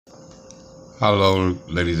Hello,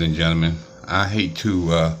 ladies and gentlemen. I hate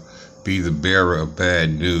to be the bearer of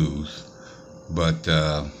bad news, but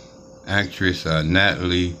actress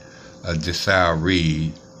Natalie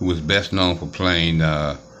Desselle-Reid, who was best known for playing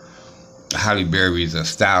Halle Berry's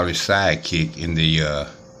stylish sidekick in the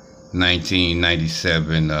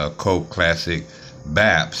 1997 cult classic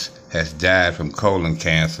Baps, has died from colon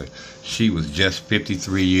cancer. She was just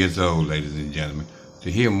 53 years old, ladies and gentlemen. To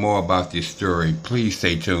hear more about this story, please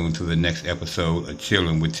stay tuned to the next episode of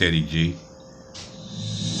Chillin' with Teddy G.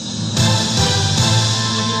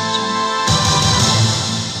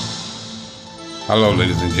 Hello,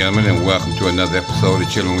 ladies and gentlemen, and welcome to another episode of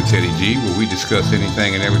Chillin' with Teddy G, where we discuss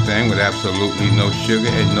anything and everything with absolutely no sugar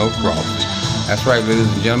and no frosting. That's right,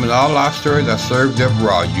 ladies and gentlemen, all our stories are served up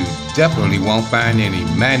raw. You definitely won't find any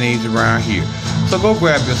mayonnaise around here. So go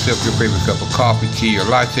grab yourself your favorite cup of coffee, tea, or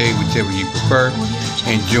latte, whichever you prefer,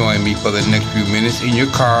 and join me for the next few minutes in your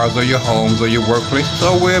cars or your homes or your workplaces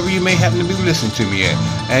or wherever you may happen to be listening to me at.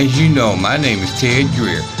 As you know, my name is Ted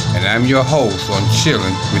Greer, and I'm your host on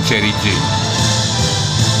Chillin' with Teddy G.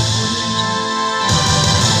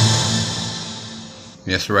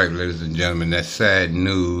 That's right, ladies and gentlemen. That's sad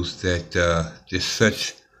news that this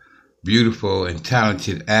such beautiful and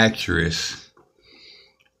talented actress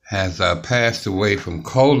has passed away from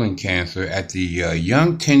colon cancer at the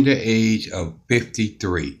young, tender age of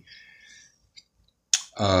 53.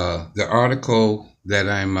 The article that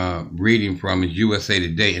I'm reading from is USA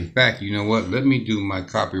Today. In fact, you know what? Let me do my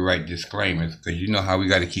copyright disclaimers, because you know how we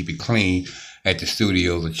got to keep it clean at the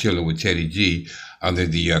studios of Chillin' with Teddy G under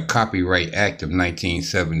the Copyright Act of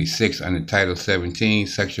 1976 under Title 17,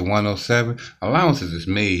 Section 107. Allowances is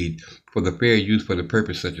made for the fair use for the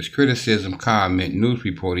purpose such as criticism, comment, news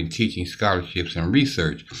reporting, teaching, scholarships, and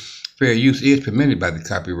research. Fair use is permitted by the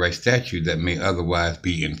copyright statute that may otherwise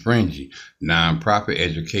be infringing. Non-profit,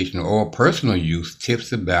 educational, or personal use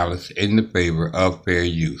tips the balance in the favor of fair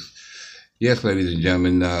use. Yes, ladies and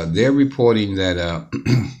gentlemen, they're reporting that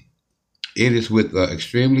it is with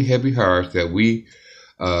extremely heavy hearts that we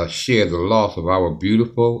share the loss of our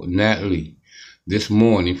beautiful Natalie this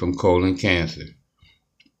morning from colon cancer.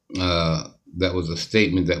 That was a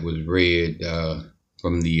statement that was read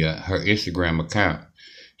from her Instagram account.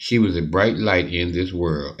 She was a bright light in this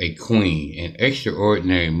world, a queen, an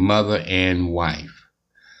extraordinary mother and wife.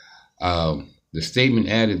 The statement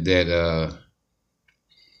added that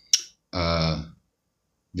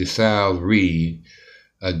Desselle-Reid,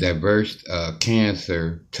 a diverse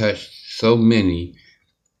cancer, touched so many,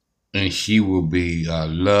 and she will be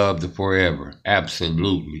loved forever.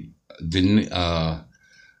 Absolutely.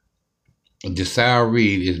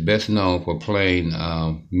 Desselle-Reid is best known for playing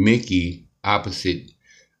Mickey opposite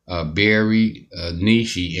Barry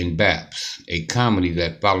Nishi in Baps, a comedy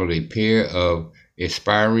that followed a pair of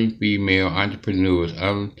aspiring female entrepreneurs'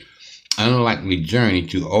 unlikely journey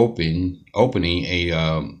to opening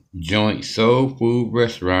a joint soul food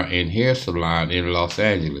restaurant and hair salon in Los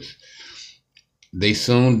Angeles. They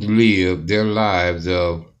soon lived their lives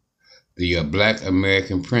of the Black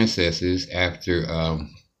American princesses after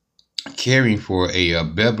caring for a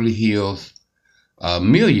Beverly Hills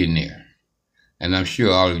millionaire. And I'm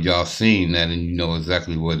sure all of y'all seen that and you know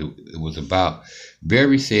exactly what it was about.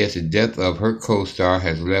 Berry says the death of her co-star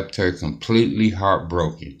has left her completely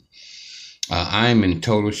heartbroken. I am in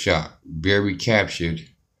total shock. Berry captured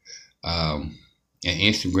an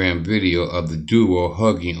Instagram video of the duo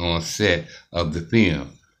hugging on set of the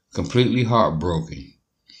film. Completely heartbroken.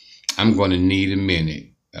 I'm going to need a minute.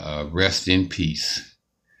 Rest in peace.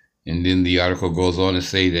 And then the article goes on to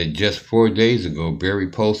say that just 4 days ago, Berry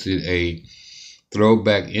posted a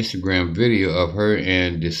throwback Instagram video of her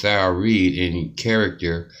and Desselle-Reid in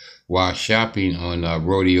character while shopping on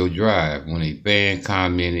Rodeo Drive, when a fan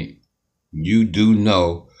commented, "You do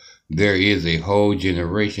know there is a whole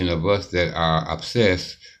generation of us that are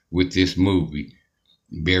obsessed with this movie."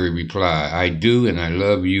 Berry replied, "I do, and I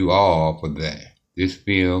love you all for that. This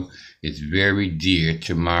film is very dear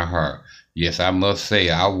to my heart." Yes, I must say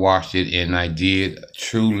I watched it and I did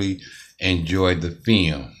truly enjoy the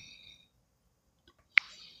film.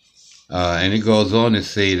 And it goes on to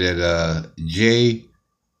say that J.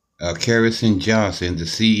 Carrison Johnson, the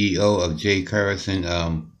CEO of J. Carrison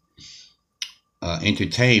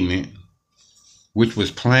Entertainment, which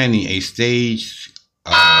was planning a stage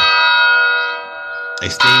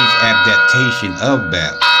adaptation of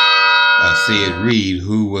Baps, said Reid,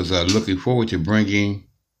 who was looking forward to bringing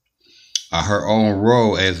her own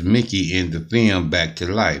role as Mickey in the film back to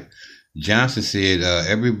life. Johnson said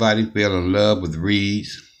everybody fell in love with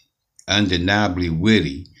Reid's undeniably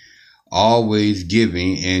witty, always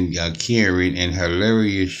giving and caring and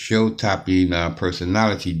hilarious show-topping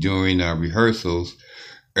personality during rehearsals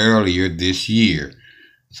earlier this year.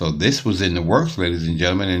 So this was in the works, ladies and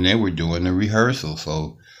gentlemen, and they were doing the rehearsal.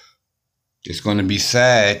 So it's going to be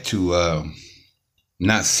sad to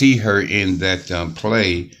not see her in that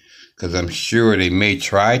play, because I'm sure they may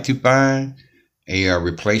try to find a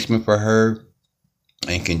replacement for her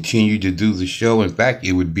and continue to do the show. In fact,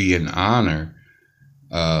 it would be an honor,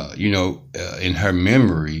 in her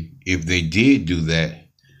memory, if they did do that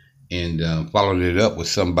and followed it up with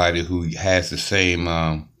somebody who has the same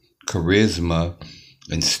charisma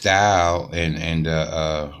and style and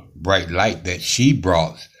bright light that she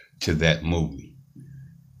brought to that movie.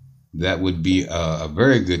 That would be a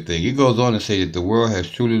very good thing. It goes on to say that the world has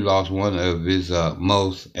truly lost one of its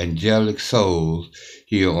most angelic souls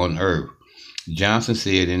here on earth. Johnson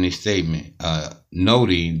said in a statement,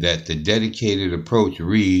 noting that the dedicated approach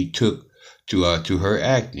Reid took to her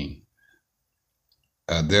acting.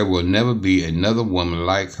 There will never be another woman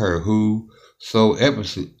like her who so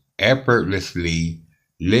effortlessly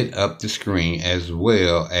lit up the screen as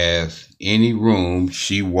well as any room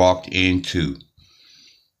she walked into.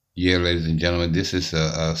 Yeah, ladies and gentlemen, this is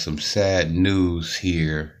some sad news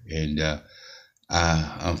here, and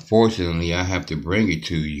unfortunately I have to bring it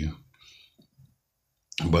to you.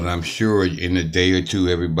 But I'm sure in a day or two,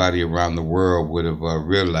 everybody around the world would have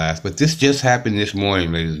realized. But this just happened this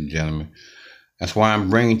morning, ladies and gentlemen. That's why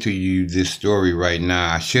I'm bringing to you this story right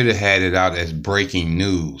now. I should have had it out as breaking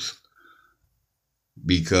news,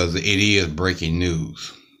 because it is breaking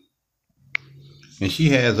news. And she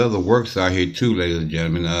has other works out here too, ladies and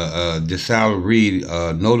gentlemen. Desselle-Reid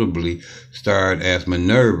notably starred as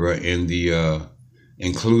Minerva in the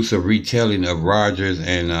inclusive retelling of Rodgers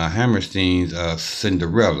and Hammerstein's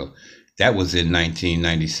Cinderella. That was in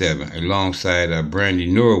 1997, alongside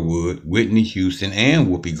Brandy Norwood, Whitney Houston, and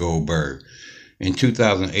Whoopi Goldberg. In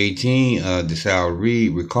 2018,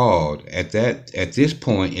 Desselle-Reid recalled, at this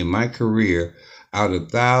point in my career, out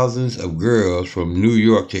of thousands of girls from New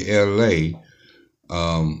York to LA,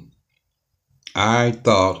 I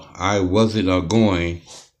thought I wasn't going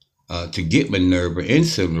to get Minerva in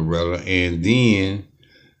Cinderella, and then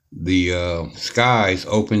the skies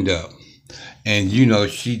opened up. And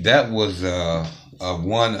that was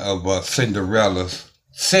one of Cinderella's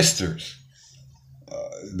sisters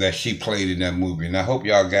that she played in that movie. And I hope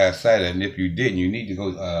y'all guys saw that, and if you didn't, you need to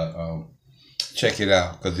go check it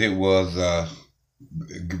out, because it was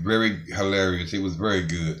very hilarious. It was very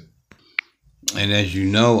good. And as you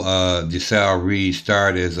know, Desselle-Reid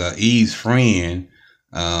starred as Eve's friend,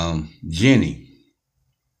 Jenny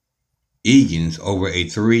Egan's, over a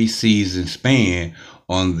 3-season span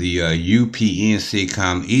on the UPN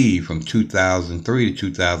sitcom Eve from 2003 to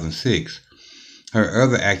 2006. Her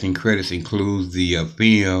other acting credits include the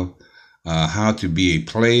film How to Be a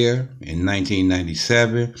Player in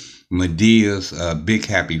 1997, Medea's Big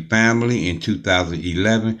Happy Family in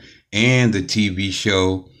 2011, and the TV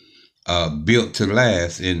show Built to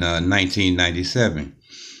Last in 1997.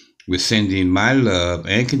 We're sending my love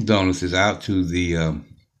and condolences out to the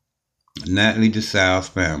Natalie Desselle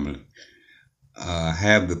family.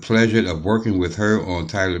 Have the pleasure of working with her on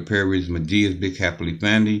Tyler Perry's Medea's Big Happy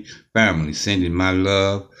Family. Sending my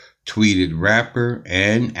love, tweeted rapper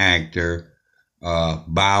and actor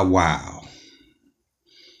Bow Wow.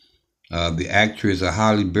 The actress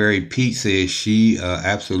Holly Berry Pete says she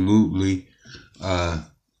absolutely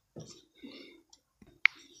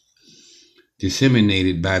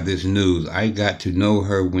disseminated by this news. I got to know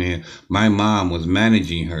her when my mom was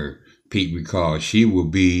managing her, Pete recalled. She will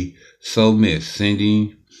be so missed.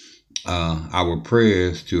 Sending our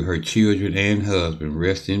prayers to her children and husband.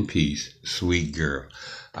 Rest in peace, sweet girl.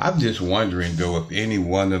 I'm just wondering, though, if any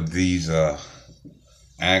one of these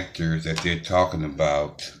actors that they're talking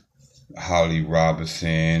about, Holly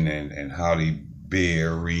Robinson and Holly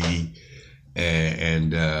Berry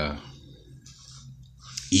and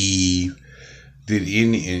Eve, did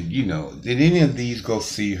any of these go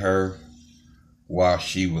see her while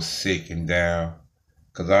she was sick and down?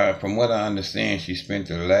 Because from what I understand, she spent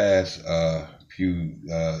the last few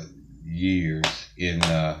years in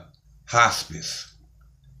hospice.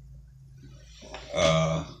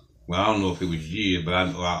 Well, I don't know if it was years, but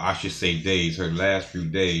I should say days, her last few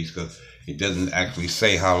days, because it doesn't actually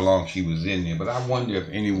say how long she was in there. But I wonder if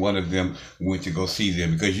any one of them went to go see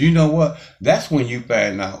them, because you know what? That's when you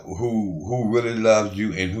find out who really loves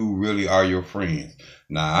you and who really are your friends.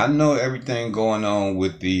 Now, I know everything going on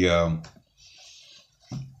with the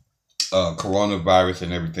coronavirus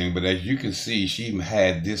and everything, but as you can see, she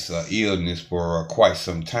had this illness for quite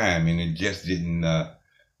some time, and it just didn't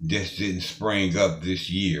just didn't spring up this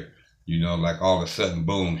year. Like all of a sudden,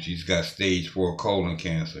 boom, she's got stage 4 colon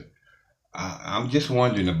cancer. I'm just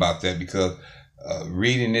wondering about that because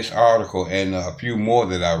reading this article and a few more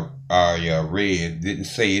that I read didn't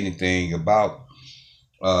say anything about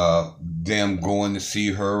them going to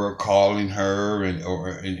see her or calling her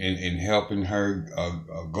and helping her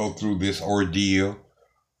go through this ordeal.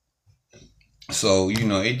 So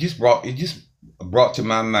it just brought to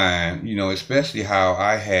my mind, especially how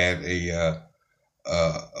I had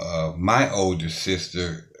my older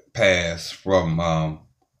sister pass from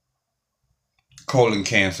colon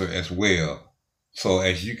cancer as well. So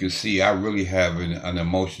as you can see, I really have an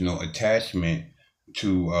emotional attachment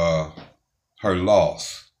to her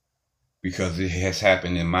loss because it has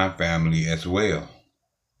happened in my family as well.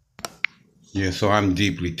 Yeah, so I'm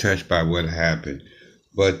deeply touched by what happened.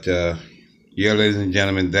 But yeah, ladies and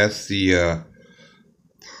gentlemen, that's the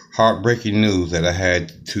heartbreaking news that I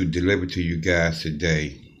had to deliver to you guys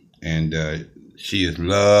today. And she is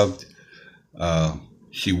loved.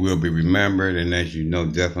 She will be remembered. And as you know,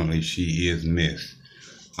 definitely she is missed.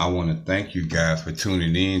 I want to thank you guys for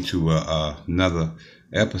tuning in to another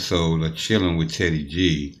episode of Chilling with Teddy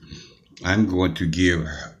G. I'm going to give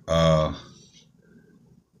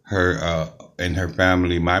her and her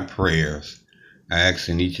family my prayers. I ask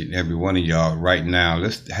in each and every one of y'all right now,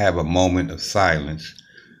 let's have a moment of silence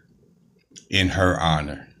in her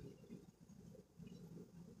honor.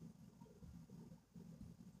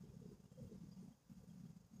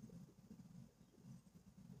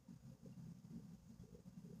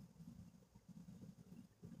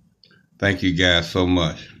 Thank you guys so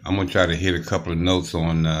much. I'm going to try to hit a couple of notes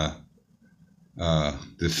on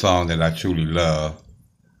this song that I truly love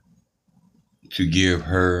to give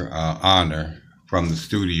her honor from the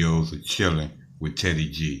studios of Chilling with Teddy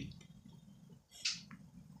G.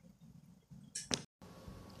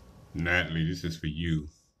 Natalie, this is for you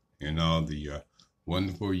and all the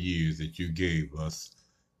wonderful years that you gave us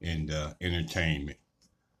in entertainment.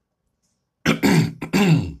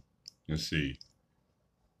 Let's see.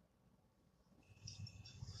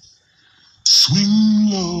 Swing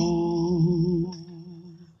low,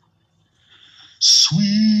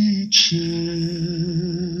 sweet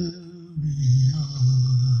chariot,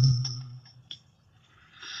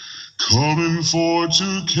 coming for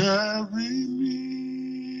to carry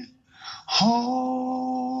me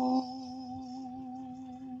home.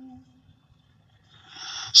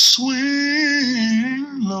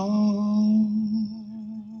 Swing low,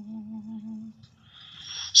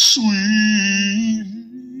 sweet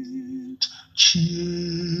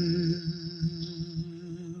chariot,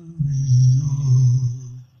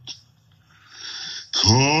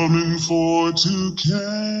 coming for to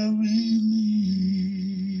carry me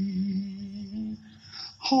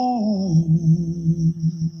home.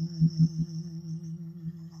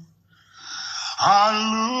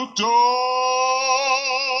 I looked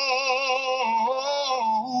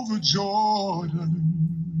over Jordan,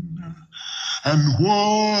 and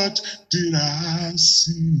what did I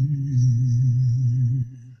see?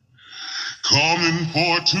 Coming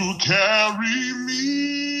for to carry me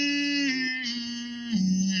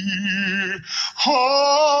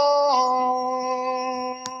home.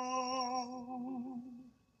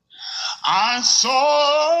 I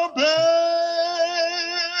saw a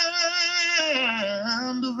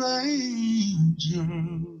band of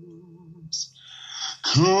angels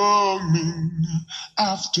coming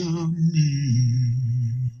after me,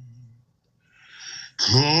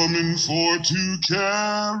 coming for to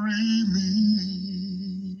carry me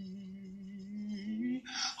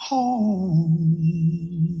home.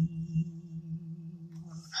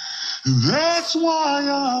 That's why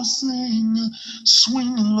I sing,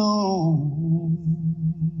 swing low,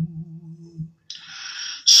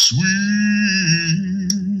 sweet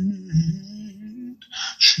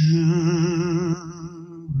chariot,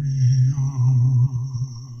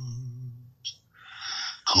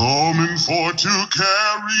 coming for to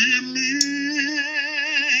carry me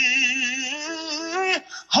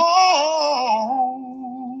home.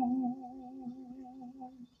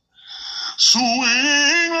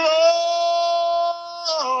 Swing low,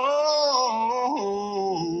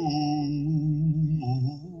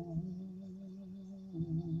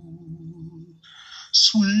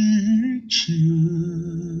 sweet chariot,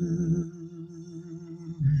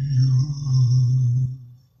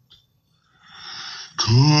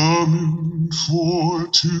 coming for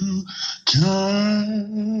to